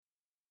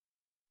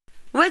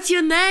What's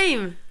your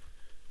name?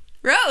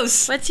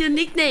 Rose. What's your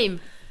nickname?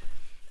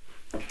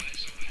 Oh,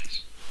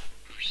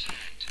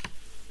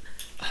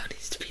 it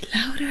needs to be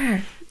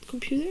louder.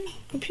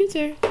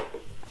 Computer.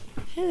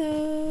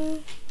 Hello.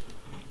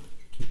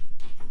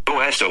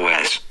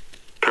 OSOS.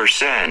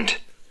 Percent.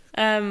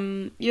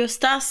 Your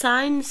star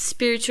sign,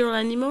 spiritual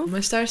animal?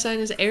 My star sign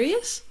is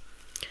Aries.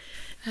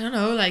 I don't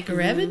know, like a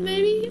rabbit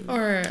maybe?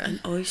 Or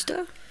An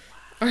oyster?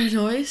 or an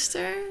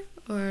oyster?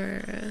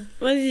 Or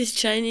What is this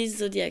Chinese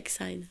zodiac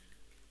sign?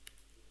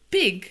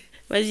 pig.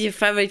 What is your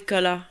favorite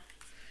color?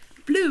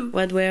 Blue.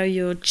 What were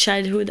your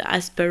childhood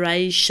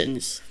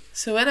aspirations?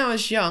 So when I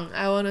was young,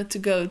 I wanted to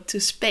go to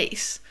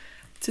space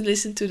to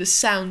listen to the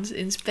sounds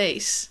in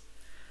space.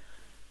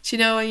 Do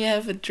you know when you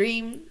have a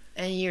dream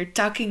and you're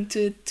talking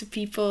to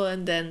people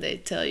and then they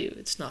tell you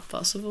it's not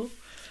possible?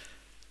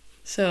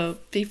 So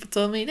people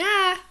told me,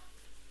 nah,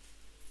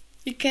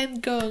 you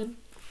can't go in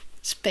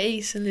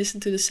space and listen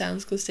to the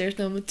sounds because there's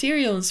no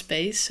material in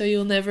space, so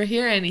you'll never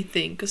hear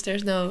anything because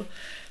there's no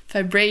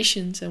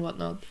vibrations and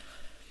whatnot.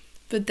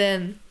 But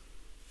then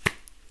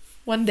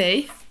one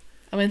day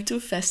I went to a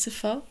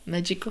festival,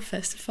 magical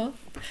festival,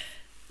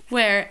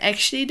 where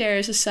actually there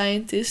is a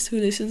scientist who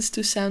listens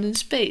to sound in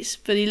space,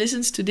 but he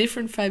listens to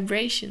different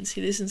vibrations.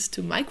 He listens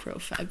to micro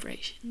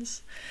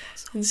vibrations.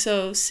 And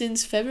so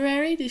since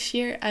February this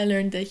year, I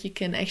learned that you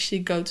can actually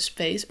go to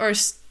space or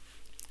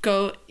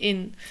go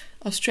in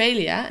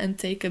Australia and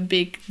take a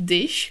big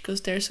dish,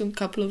 because there's a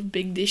couple of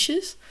big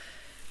dishes,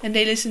 and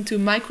they listen to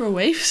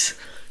microwaves.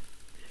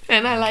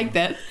 And I like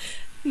that.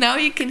 Now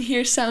you can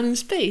hear sound in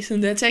space,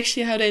 and that's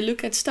actually how they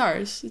look at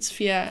stars. It's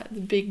via the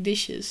big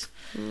dishes.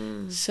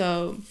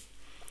 So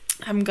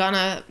I'm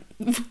gonna,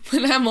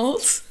 when I'm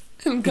old,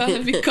 I'm gonna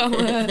become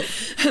a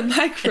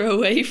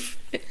microwave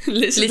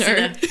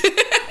listener.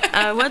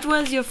 What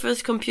was your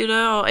first computer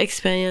or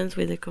experience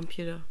with a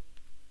computer?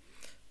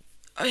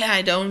 Oh yeah,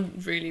 I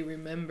don't really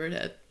remember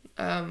that.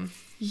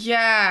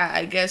 Yeah,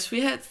 I guess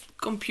we had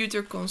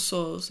computer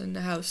consoles in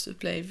the house to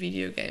play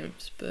video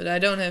games, but I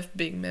don't have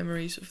big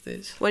memories of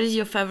this. What is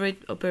your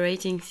favorite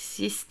operating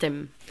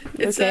system?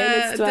 It's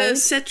let's try the it.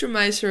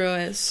 Setromizer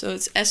OS, so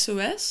it's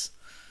SOS.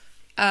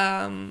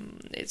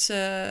 It's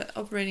a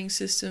operating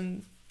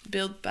system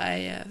built by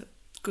a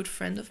good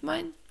friend of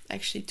mine,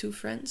 actually two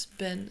friends,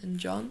 Ben and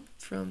John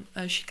from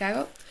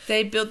Chicago.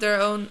 They built their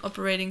own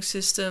operating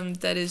system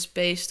that is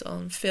based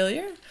on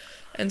failure,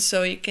 and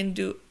so you can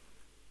do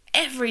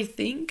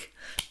everything,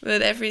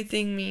 but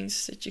everything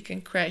means that you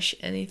can crash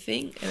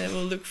anything and it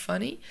will look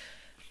funny.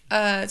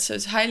 So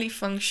it's highly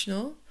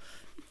functional,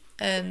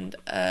 and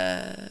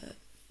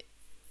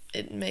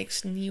it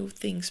makes new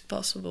things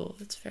possible.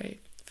 It's very,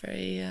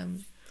 very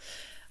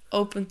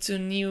open to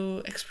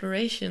new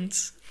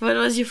explorations. What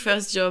was your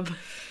first job?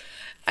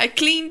 I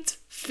cleaned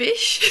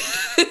fish.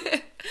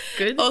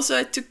 Good. Also,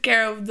 I took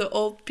care of the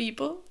old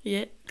people,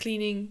 Yeah.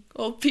 cleaning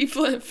old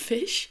people and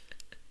fish.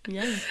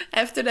 Yeah.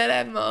 After that, I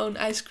had my own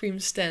ice cream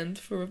stand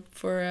for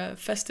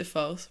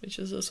festivals, which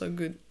was also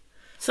good.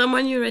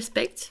 Someone you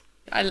respect?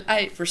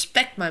 I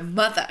respect my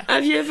mother.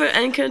 Have you ever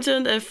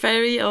encountered a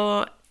fairy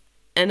or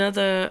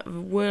another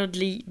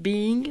worldly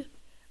being?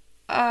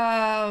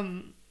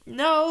 No,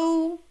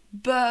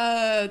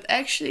 but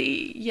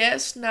actually,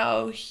 yes,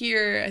 now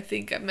here, I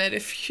think I met a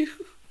few.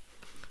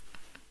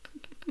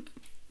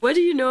 What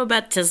do you know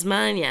about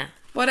Tasmania?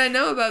 What I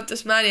know about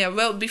Tasmania,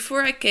 well,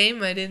 before I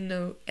came, I didn't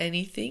know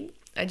anything.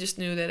 I just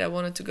knew that I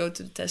wanted to go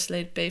to the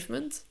tessellated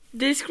pavement.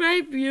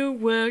 Describe your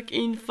work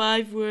in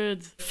 5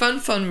 words.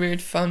 Fun,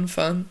 weird,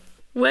 fun.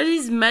 What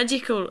is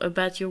magical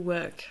about your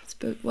work?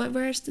 But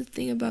where's the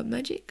thing about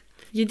magic?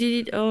 You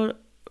did it all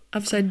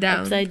Upside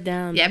down. upside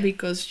down. Yeah,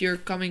 because you're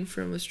coming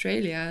from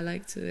Australia, I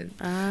like to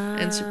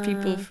answer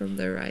people from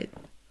the right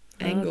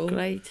angle. Oh,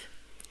 great.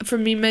 For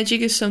me,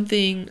 magic is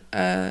something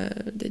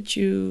that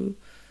you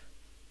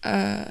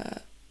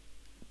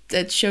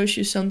that shows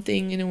you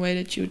something in a way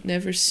that you would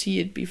never see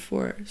it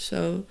before.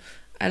 So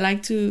I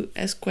like to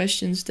ask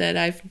questions that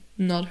I've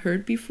not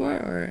heard before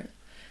or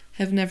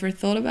have never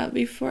thought about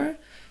before.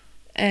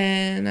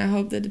 And I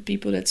hope that the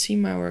people that see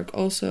my work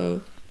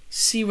also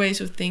see ways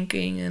of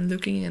thinking and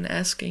looking and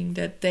asking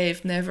that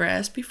they've never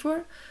asked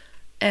before.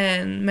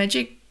 And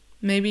magic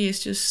maybe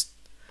is just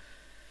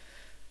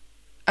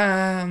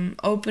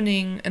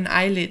opening an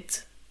eyelid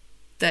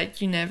that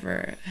you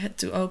never had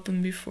to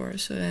open before.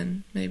 So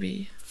then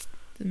maybe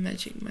the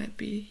magic might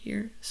be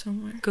here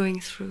somewhere.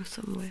 Going through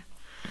somewhere.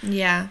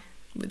 Yeah,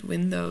 with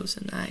windows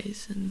and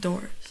eyes and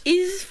doors.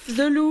 If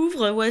the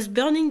Louvre was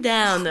burning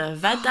down,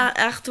 what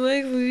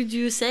artwork would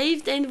you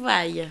save and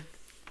why?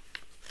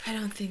 I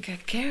don't think I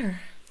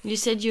care. You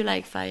said you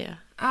like fire.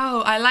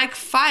 Oh, I like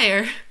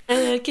fire.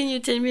 Can you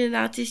tell me an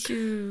artist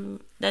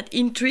that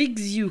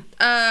intrigues you?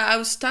 I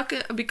was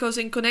talking because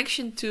in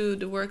connection to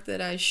the work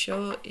that I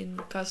show in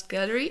Cast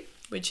Gallery,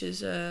 which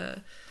is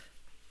a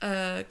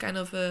kind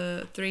of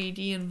a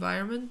 3D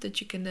environment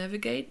that you can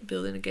navigate,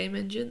 built in a game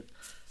engine.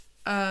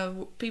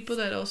 People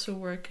that also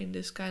work in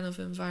this kind of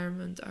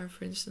environment are,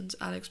 for instance,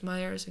 Alex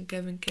Myers and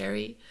Kevin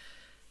Carey.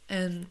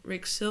 and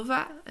Rick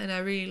Silva, and I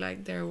really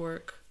like their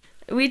work.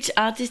 Which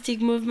artistic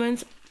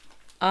movements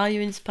are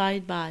you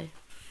inspired by?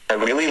 I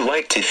really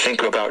like to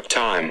think about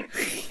time.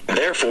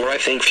 Therefore, I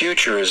think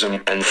futurism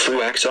and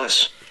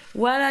fluxus.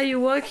 What are you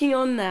working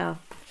on now?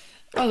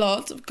 A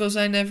lot, because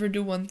I never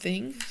do one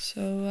thing.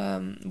 So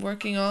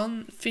working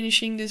on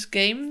finishing this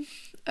game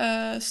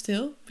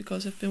still,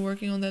 because I've been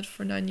working on that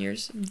for 9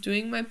 years. I'm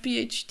doing my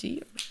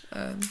PhD.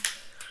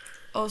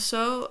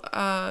 Also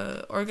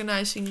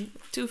organizing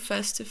 2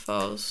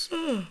 festivals.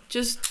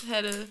 Just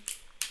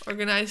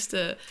organized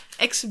a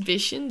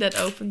exhibition that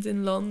opened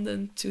in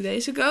London 2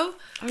 days ago.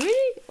 Oh,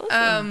 really?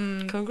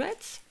 Awesome.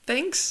 Congrats.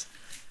 Thanks.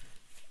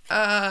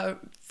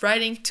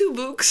 Writing 2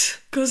 books,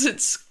 because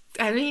it's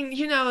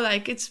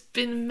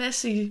been a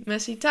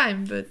messy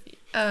time, but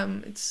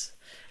it's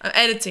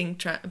editing,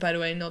 by the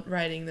way, not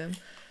writing them.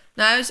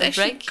 Now I was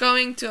actually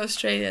going to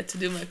Australia to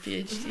do my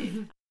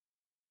PhD.